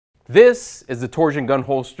This is the Torsion gun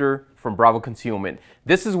holster from Bravo Concealment.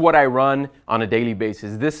 This is what I run on a daily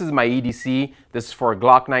basis. This is my EDC. This is for a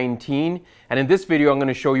Glock 19. And in this video, I'm going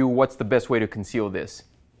to show you what's the best way to conceal this.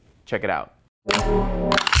 Check it out.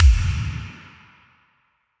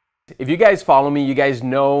 If you guys follow me, you guys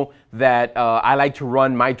know that I like to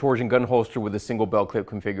run my Torsion gun holster with a single belt clip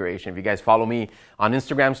configuration. If you guys follow me on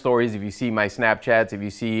Instagram stories, if you see my Snapchats, if you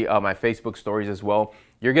see my Facebook stories as well,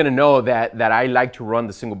 you're gonna know that I like to run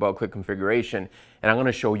the single belt clip configuration, and I'm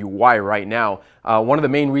gonna show you why right now. One of the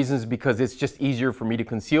main reasons is because it's just easier for me to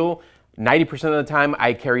conceal. 90% of the time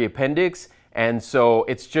I carry appendix, and so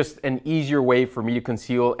it's just an easier way for me to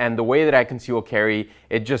conceal, and the way that I conceal carry,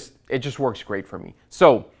 it just works great for me.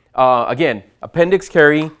 So again, appendix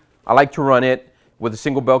carry, I like to run it with a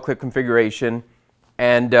single belt clip configuration,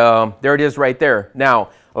 and there it is right there. Now,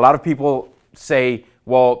 a lot of people say,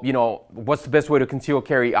 well, you know, what's the best way to conceal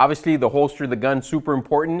carry? Obviously, the holster of the gun, super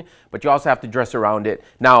important, but you also have to dress around it.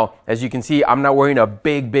 Now, as you can see, I'm not wearing a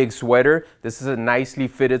big sweater. This is a nicely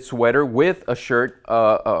fitted sweater with a shirt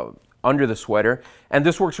under the sweater, and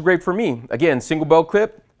this works great for me. Again, single belt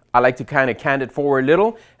clip. I like to kind of cant it forward a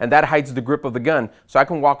little, and that hides the grip of the gun. So I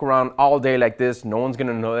can walk around all day like this. No one's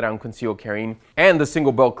gonna know that I'm concealed carrying. And the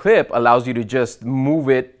single belt clip allows you to just move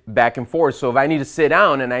it back and forth. So if I need to sit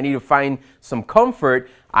down and I need to find some comfort,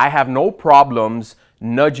 I have no problems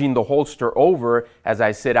nudging the holster over as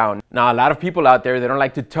I sit down. Now, a lot of people out there, they don't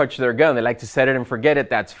like to touch their gun. They like to set it and forget it.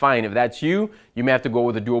 That's fine. If that's you, you may have to go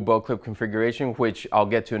with a dual belt clip configuration, which I'll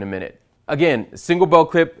get to in a minute. Again, single belt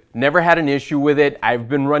clip, never had an issue with it. I've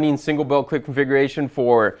been running single belt clip configuration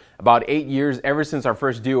for about 8 years, ever since our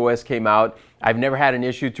first DOS came out. I've never had an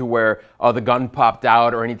issue to where the gun popped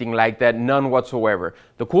out or anything like that, none whatsoever.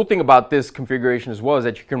 The cool thing about this configuration as well is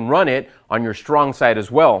that you can run it on your strong side as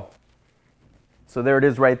well. So there it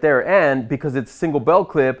is right there. And because it's single belt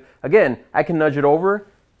clip, again, I can nudge it over,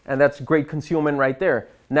 and that's great concealment right there.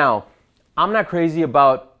 Now, I'm not crazy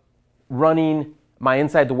about running my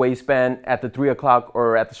inside the waistband at the 3 o'clock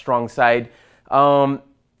or at the strong side.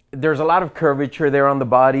 There's a lot of curvature there on the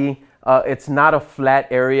body. It's not a flat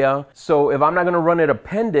area. So if I'm not gonna run it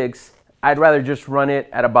appendix, I'd rather just run it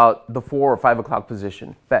at about the 4 or 5 o'clock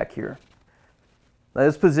position back here. Now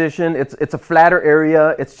this position, it's a flatter area.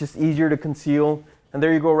 It's just easier to conceal. And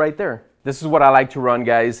there you go right there. This is what I like to run,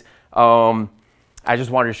 guys. I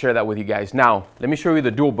just wanted to share that with you guys. Now, let me show you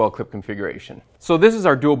the dual belt clip configuration. So this is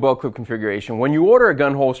our dual belt clip configuration. When you order a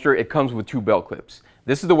gun holster, it comes with 2 belt clips.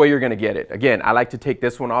 This is the way you're gonna get it. Again, I like to take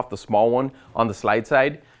this one off, the small one on the slide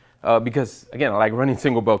side, because again, I like running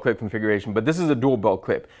single belt clip configuration, but this is a dual belt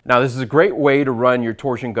clip. Now, this is a great way to run your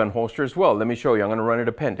Torsion gun holster as well. Let me show you, I'm gonna run it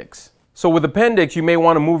appendix. So with appendix, you may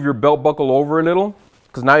wanna move your belt buckle over a little,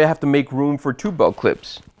 because now you have to make room for 2 belt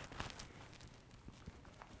clips.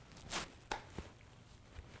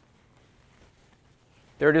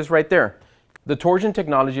 There it is right there. The Torsion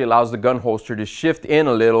technology allows the gun holster to shift in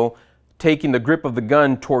a little, taking the grip of the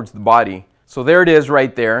gun towards the body. So there it is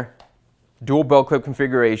right there. Dual belt clip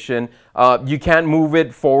configuration. You can't move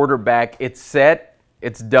it forward or back. It's set,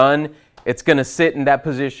 it's done. It's gonna sit in that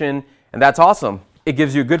position, and that's awesome. It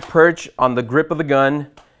gives you a good perch on the grip of the gun.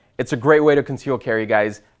 It's a great way to conceal carry,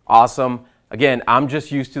 guys. Awesome. Again, I'm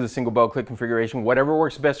just used to the single belt clip configuration. Whatever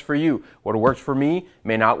works best for you. What works for me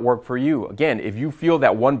may not work for you. Again, if you feel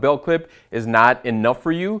that 1 belt clip is not enough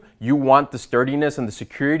for you, you want the sturdiness and the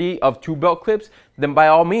security of 2 belt clips, then by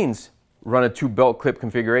all means, run a 2 belt clip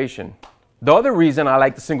configuration. The other reason I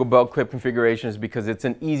like the single belt clip configuration is because it's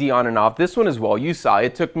an easy on and off. This one as well, you saw,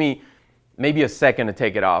 it took me maybe a second to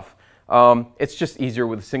take it off. It's just easier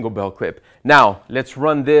with a single belt clip. Now, let's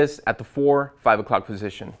run this at the 4, 5 o'clock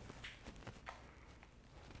position.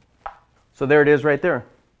 So there it is right there.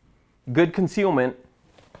 Good concealment,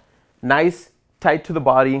 nice, tight to the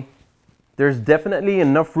body. There's definitely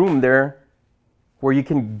enough room there where you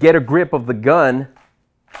can get a grip of the gun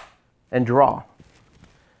and draw.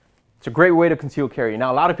 It's a great way to conceal carry.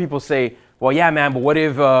 Now, a lot of people say, well, yeah, man, but what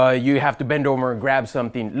if you have to bend over and grab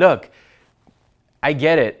something? Look, I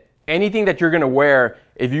get it. Anything that you're gonna wear,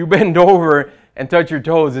 if you bend over and touch your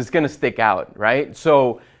toes, it's gonna stick out, right?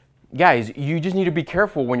 So, guys, you just need to be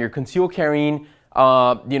careful when you're conceal carrying.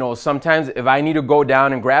 You know, sometimes if I need to go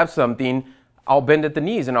down and grab something, I'll bend at the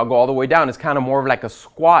knees and I'll go all the way down. It's kind of more of like a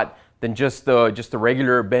squat than just a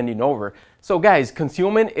regular bending over. So guys,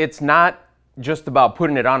 concealment, it's not just about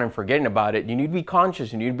putting it on and forgetting about it. You need to be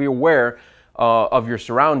conscious. You need to be aware of your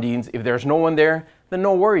surroundings. If there's no one there, then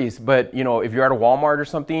no worries. But, you know, if you're at a Walmart or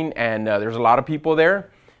something and there's a lot of people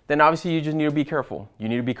there, then obviously you just need to be careful. You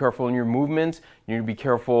need to be careful in your movements. You need to be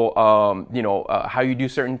careful, how you do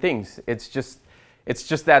certain things. It's just, It's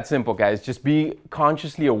just that simple, guys. Just be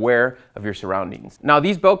consciously aware of your surroundings. Now,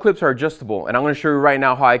 these belt clips are adjustable, and I'm going to show you right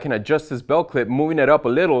now how I can adjust this belt clip, moving it up a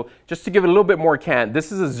little, just to give it a little bit more cant.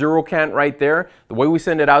 This is a 0 cant right there. The way we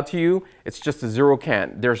send it out to you, it's just a 0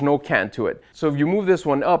 cant. There's no cant to it. So if you move this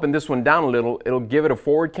one up and this one down a little, it'll give it a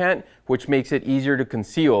forward cant, which makes it easier to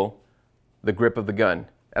conceal the grip of the gun.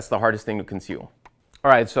 That's the hardest thing to conceal.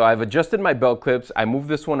 All right, so I've adjusted my belt clips. I move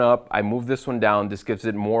this one up, I move this one down. This gives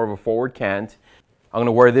it more of a forward cant. I'm going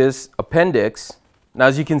to wear this appendix. Now,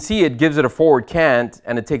 as you can see, it gives it a forward cant,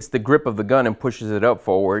 and it takes the grip of the gun and pushes it up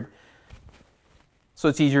forward. So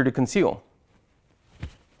it's easier to conceal.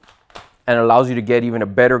 And it allows you to get even a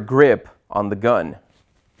better grip on the gun.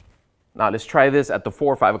 Now, let's try this at the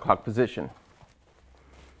 4 or 5 o'clock position.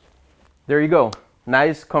 There you go.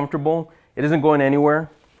 Nice, comfortable. It isn't going anywhere.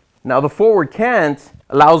 Now, the forward cant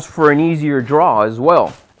allows for an easier draw as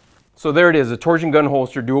well. So there it is, a Torsion gun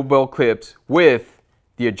holster, dual belt clips with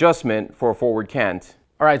the adjustment for a forward cant.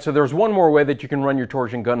 All right, so there's one more way that you can run your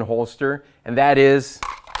Torsion gun holster, and that is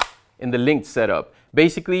in the linked setup.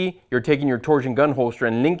 Basically, you're taking your Torsion gun holster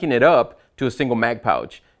and linking it up to a single mag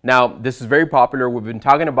pouch. Now, this is very popular. We've been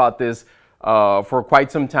talking about this for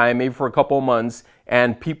quite some time, maybe for a couple of months,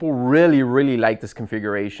 and people really like this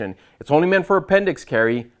configuration. It's only meant for appendix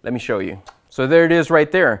carry. Let me show you. So there it is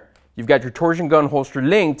right there. You've got your Torsion gun holster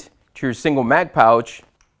linked to your single mag pouch,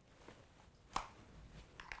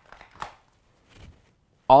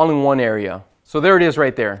 all in one area. So there it is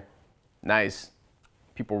right there. Nice.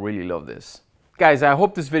 People really love this. Guys, I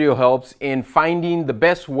hope this video helps in finding the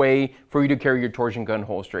best way for you to carry your Torsion gun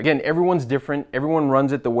holster. Again, everyone's different. Everyone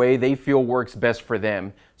runs it the way they feel works best for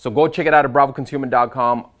them. So go check it out at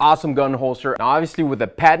bravoconcealment.com. Awesome gun holster. Now, obviously, with the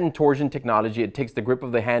patent Torsion technology, it takes the grip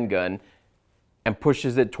of the handgun and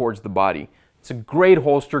pushes it towards the body. It's a great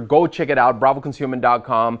holster. Go check it out,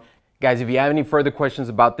 bravoconcealment.com. Guys, if you have any further questions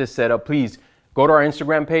about this setup, please go to our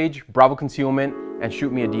Instagram page, Bravo Concealment, and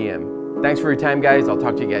shoot me a DM. Thanks for your time, guys. I'll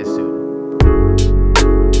talk to you guys soon.